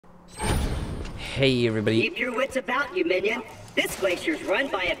Hey everybody. Keep your wits about you, minion. This glacier's run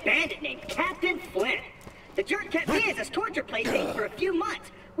by a bandit named Captain Flint. The jerk kept me as his torture plaything for a few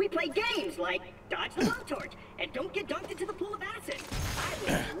months. We played games like dodge the blowtorch and don't get dunked into the pool of acid. I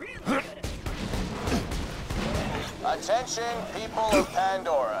was really good at it. Attention, people of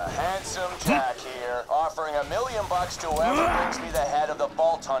Pandora. Handsome Jack here, offering $1 million to whoever brings me the head of the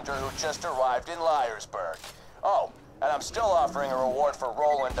Vault Hunter who just arrived in Liarsburg. Oh, and I'm still offering a reward for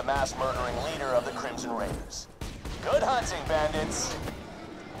Roland, the mass-murdering leader of the Crimson Raiders. Good hunting, bandits.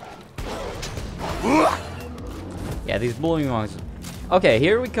 Yeah, these bully monks. Okay,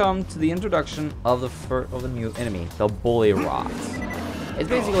 here we come to the introduction of the new enemy, the bully rocks. It's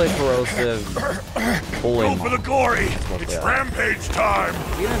basically a corrosive bully monk. Go for the gory! It's rampage time!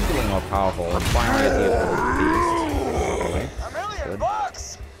 Even if feeling more powerful, it's finally the beast. $1 million?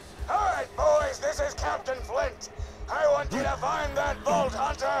 Alright, boys, this is Captain Flint. I want you to find that Vault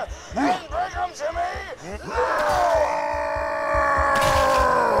Hunter and bring him to me now!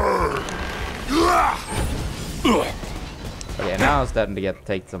 Okay, now it's starting to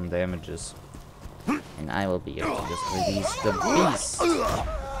take some damages. And I will be able to just release the beast.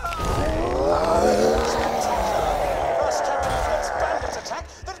 First Captain Flint's bandit attack,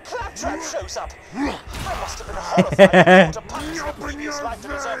 that Claptrap shows up. I must have been horrified to punch the previous life to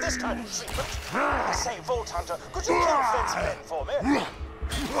deserve this kind of treatment. I say, Vault Hunter, could you kill Flint's men for me?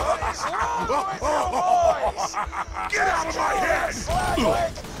 Boys, Get out of my head!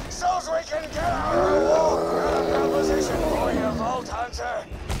 Slagwick, so we can get out of the war. Good position for you, Vault Hunter.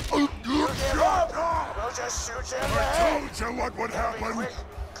 You give up, we'll just shoot you in the head. I told you what would happen! Quick,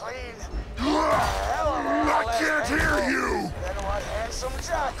 clean, hell of a lot I can't hear you! than what Handsome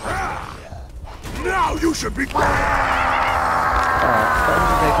Jack would. Now you should be... Alright, starting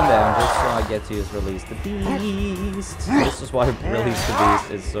to take them down just so I get to just release the beast. This is why release the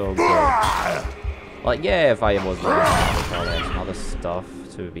beast is so good. Like, yeah, if I was really I probably have some other stuff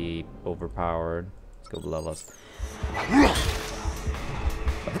to be overpowered. Let's go below us.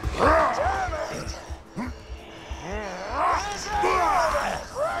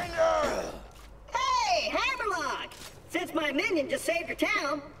 Hey, Hammerlock! Since my minion just saved your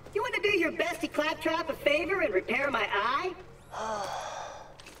town, you want to do your bestie Claptrap a favor and repair my eye?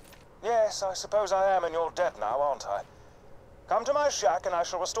 Yes, I suppose I am in your debt now, aren't I? Come to my shack and I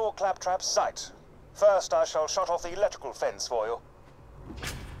shall restore Claptrap's sight. First, I shall shut off the electrical fence for you.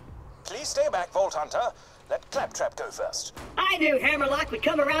 Please stay back, Vault Hunter. Let Claptrap go first. I knew Hammerlock would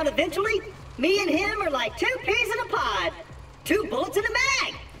come around eventually. Me and him are like two peas in a pod. 2 bullets in a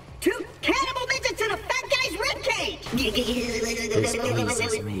bag. 2 cannibal midgets in a fat guy's ribcage. This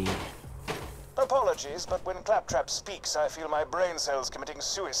pleases me. Apologies, but when Claptrap speaks, I feel my brain cells committing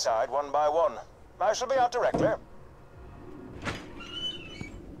suicide one by one. I shall be out directly.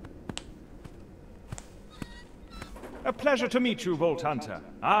 A pleasure to meet you, Vault Hunter.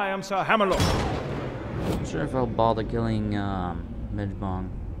 I am Sir Hammerlock. I'm sure if I'll bother killing Midbong.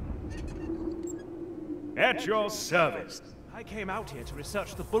 At your service. I came out here to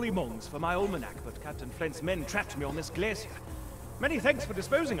research the bully mongs for my almanac, but Captain Flint's men trapped me on this glacier. Many thanks for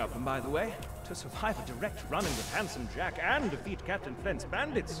disposing of them, by the way. To survive a direct run-in with Handsome Jack and defeat Captain Flint's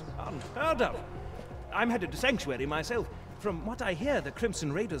bandits, unheard of. I'm headed to Sanctuary myself. From what I hear, the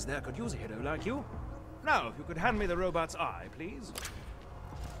Crimson Raiders there could use a hero like you. Now, if you could hand me the robot's eye, please.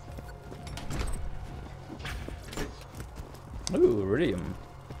 Ooh, iridium.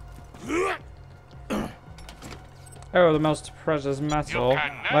 Oh, the most precious metal.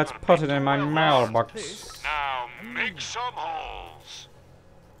 Let's put it in my mailbox. Now make some holes!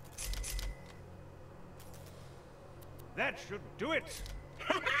 That should do it.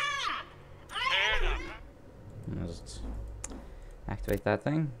 Just activate that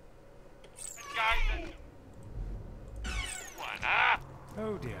thing.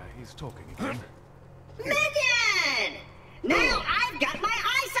 Oh dear, he's talking again. Minion! Now I've got my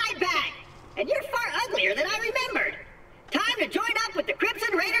eyesight back! And you're far uglier than I remembered. Time to join up with the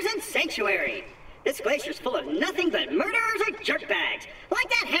Crimson Raiders in Sanctuary. This glacier's full of nothing but murderers or jerkbags, like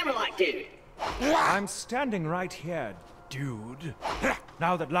that Hammerlock dude. I'm standing right here, dude.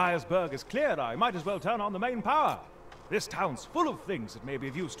 Now that Liarsburg is cleared, I might as well turn on the main power. This town's full of things that may be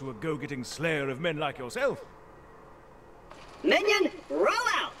of use to a go-getting slayer of men like yourself. Minion, roll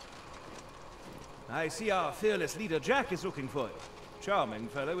out! I see our fearless leader Jack is looking for you. Charming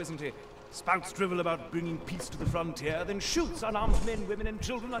fellow, isn't he? Spouts drivel about bringing peace to the frontier, then shoots unarmed men, women, and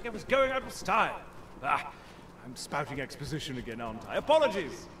children like it was going out of style. Ah, I'm spouting exposition again, aren't I?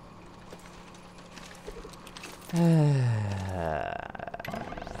 Apologies!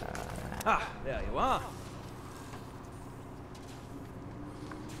 Ah, there you are.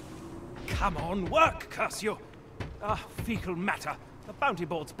 Come on, work, curse you! Ah, fecal matter. The bounty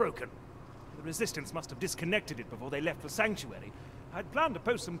board's broken. The Resistance must have disconnected it before they left for Sanctuary. I'd planned to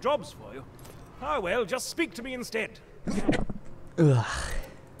post some jobs for you. Ah, well, just speak to me instead. Ugh.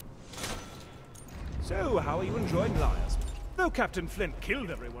 So, how are you enjoying Liarsburg? Though Captain Flint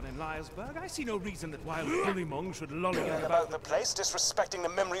killed everyone in Liarsburg, I see no reason that wild bullymong should lollygag About the place, disrespecting the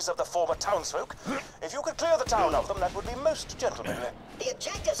memories of the former townsfolk. If you could clear the town of them, that would be most gentlemanly. The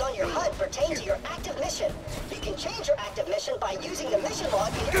objectives on your HUD pertain to your active mission. You can change your active mission by using the mission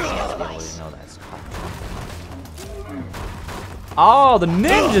log in your email device. No, that's oh, the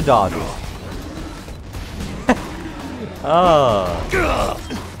ninja dodge. Oh.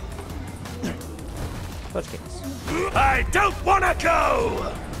 Touch case. I don't wanna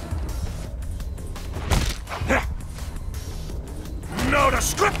go! Know the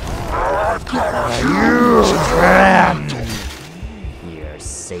script! You're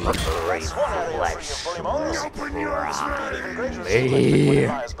savory flesh. Open your eyes! Even greater achievement when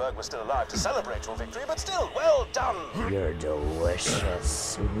Liarsburg was still alive to celebrate your victory, but still, well done! Your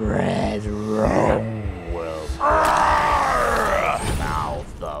delicious red rum will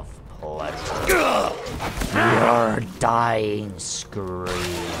mouth of pleasure. Your dying screams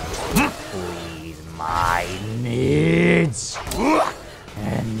please my needs,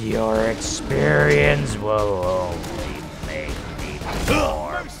 and your experience will only make me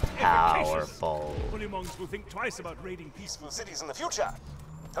more powerful. Bullymongs will think twice about raiding peaceful Cities in the future,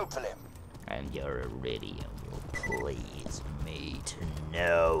 hopefully. And your iridium will please me to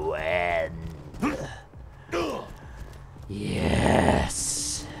no end.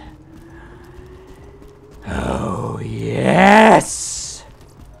 Yes. Oh, yes!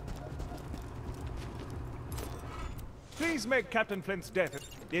 Please make Captain Flint's death.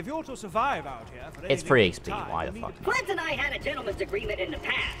 If you're to survive out here for any It's free length of XP, time, why the you'll fuck need not? Flint and I had a gentleman's agreement in the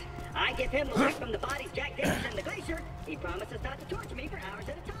past. I give him the list from the bodies Jack Davis in the glacier. He promises not to torture me for hours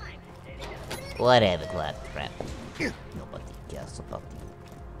at a time. And he does. Whatever, Claptrap. Nobody cares about you.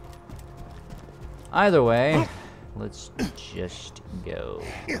 Either way, let's just go.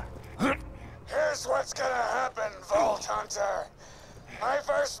 Here's what's gonna happen, Vault Hunter. My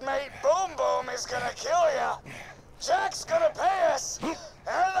first mate, Boom Boom, is gonna kill ya. Jack's gonna pay us, and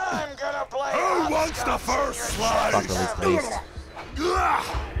I'm gonna play. Who wants the first slice? Fuck release the beast.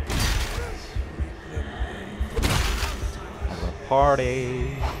 Have a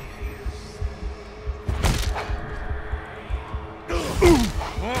party.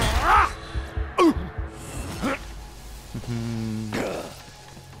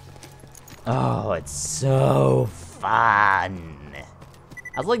 Oh, it's so fun.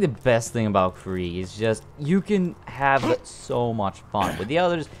 That's like the best thing about Krieg. Is just you can have so much fun. With the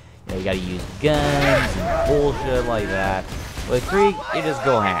others, you know, you gotta use guns and bullshit like that. With Krieg, you just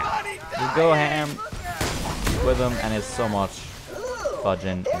go ham. You go ham with them, and it's so much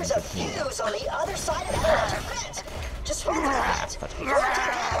fudging There's in a between. fuse on the other side of that electric fence. Just follow that. You'll take it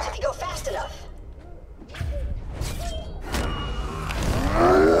out if you go fast enough.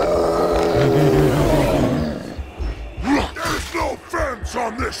 There's no fence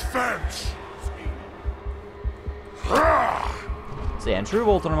on this fence! So yeah, in True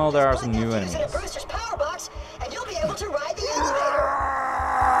Voltron mode, there are some new Plug that fuse in a enemies. Brewster's power box, and you'll be able to ride the elevator.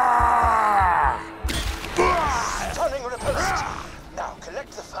 Stunning repulsed. Now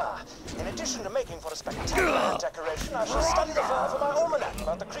collect the fur. In addition to making for a spectacular decoration, I shall study the fur for my almanac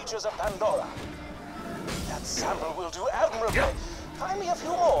about the creatures of Pandora. That sample will do admirably. Find me a few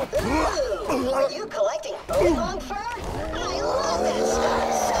more. Ooh, are you collecting bullymong fur? I love that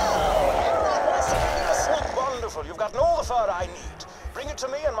stuff. So, Hammerlock wants to give you a slip. Wonderful. You've gotten all the fur I need. Bring it to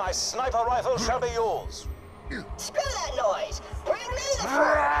me and my sniper rifle shall be yours. Screw that noise. Bring me the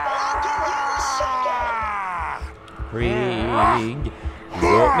fur, and I'll give you a shotgun. Krieg, you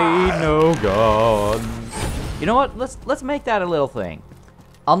don't need no guns. You know what? Let's make that a little thing.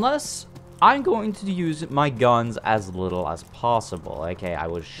 Unless I'm going to use my guns as little as possible. Okay, I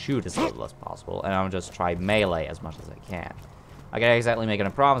will shoot as little as possible, and I'll just try melee as much as I can. I can't exactly make any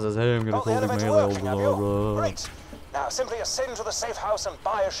promises. Hey, I'm gonna Got the hold elevator melee. working, have Blah, you? blah. Great. Now simply ascend to the safe house and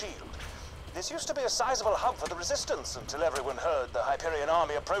buy a shield. This used to be a sizable hub for the Resistance until everyone heard the Hyperion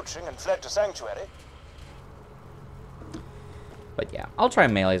army approaching and fled to Sanctuary. But yeah, I'll try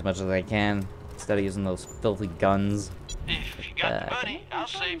melee as much as I can instead of using those filthy guns. If you got the money, I'll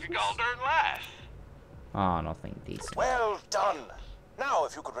save your gall-darn life. Oh, nothing decent. Well done. Now,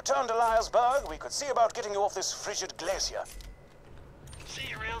 if you could return to Liarsburg, we could see about getting you off this frigid glacier. See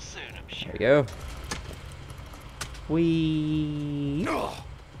you real soon, I'm sure. There we go. Whee.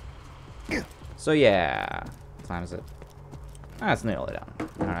 So yeah, what time is it? Ah, it's nearly done.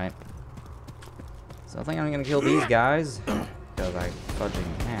 All right. So I think I'm gonna kill these guys. Because I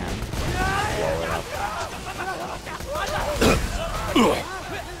fudging can. Blow it up.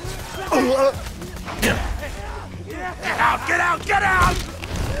 Get out! Get out! Get out!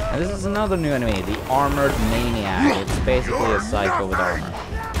 And this is another new enemy, the Armored Maniac. It's basically a psycho with armor.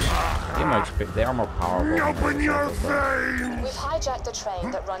 They are more powerful. Open your We've veins! hijacked the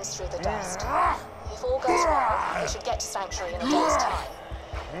train that runs through the dust. If all goes well, we should get to Sanctuary in a day's time.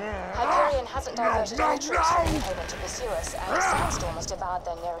 Hyperion hasn't diverted any troops from the Haven to pursue us, and a sandstorm has devoured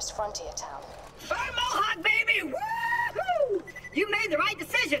their nearest frontier town. Fur Mohawk, baby! Woohoo! You made the right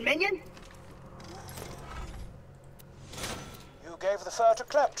decision, minion. You gave the fur to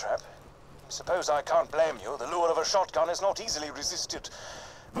Claptrap? Suppose I can't blame you. The lure of a shotgun is not easily resisted.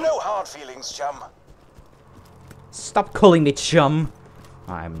 No hard feelings, chum. Stop calling me chum.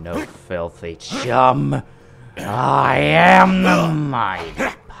 I'm no filthy chum. I am the mighty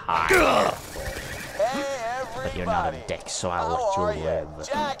pirate. Hey, everybody. But you're not a dick, so I'll let you live.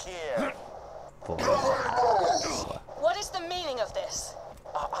 Jack here. What is the meaning of this?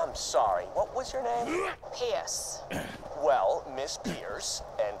 I'm sorry. What was your name? Pierce. Well, Miss Pierce,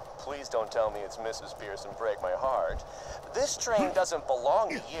 and please don't tell me it's Mrs. Pierce and break my heart. This train doesn't belong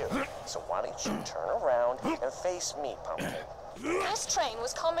to you, so why don't you turn around and face me, Pumpkin? This train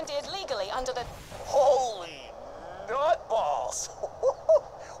was commandeered legally under the... Holy nutballs!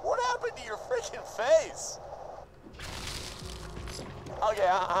 What happened to your freaking face? Okay,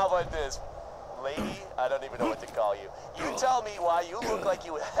 how about this? Lady, I don't even know what to call you. You tell me why you look like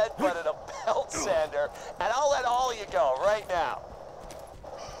you headbutted a belt sander, and I'll let all you go right now.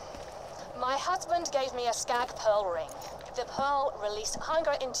 My husband gave me a skag pearl ring. The pearl released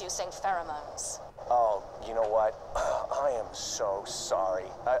hunger-inducing pheromones. Oh, you know what? I am so sorry.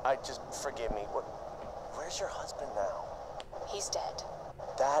 I just, forgive me. Where's your husband now? He's dead.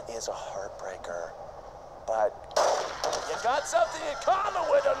 That is a heartbreaker. But you got something in common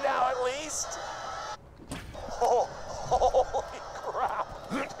with him now, at least. Oh, holy crap.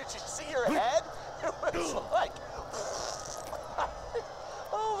 Did you see your head? It was like...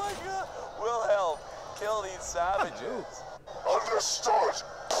 Oh my god. Wilhelm, kill these savages. Understood!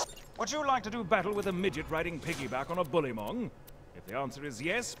 Would you like to do battle with a midget riding piggyback on a bullymong? If the answer is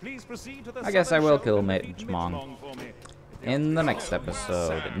yes, please proceed to the I guess I southern will shelf kill and defeat Midgemong for me. in the next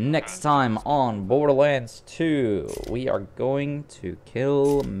episode. Next time on Borderlands 2, we are going to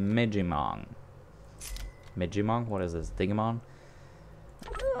kill Midgemong. Midgemong? What is this? Digamon?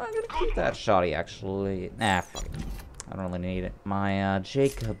 I'm gonna keep that shoddy, actually. Nah, fuck it. I don't really need it. My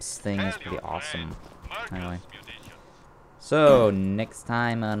Jacobs thing is pretty awesome. Anyway. So, next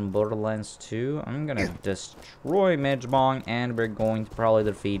time on Borderlands 2, I'm gonna destroy Midgemong, and we're going to probably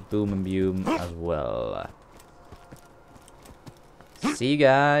defeat Boom and Boom as well. See you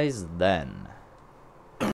guys then.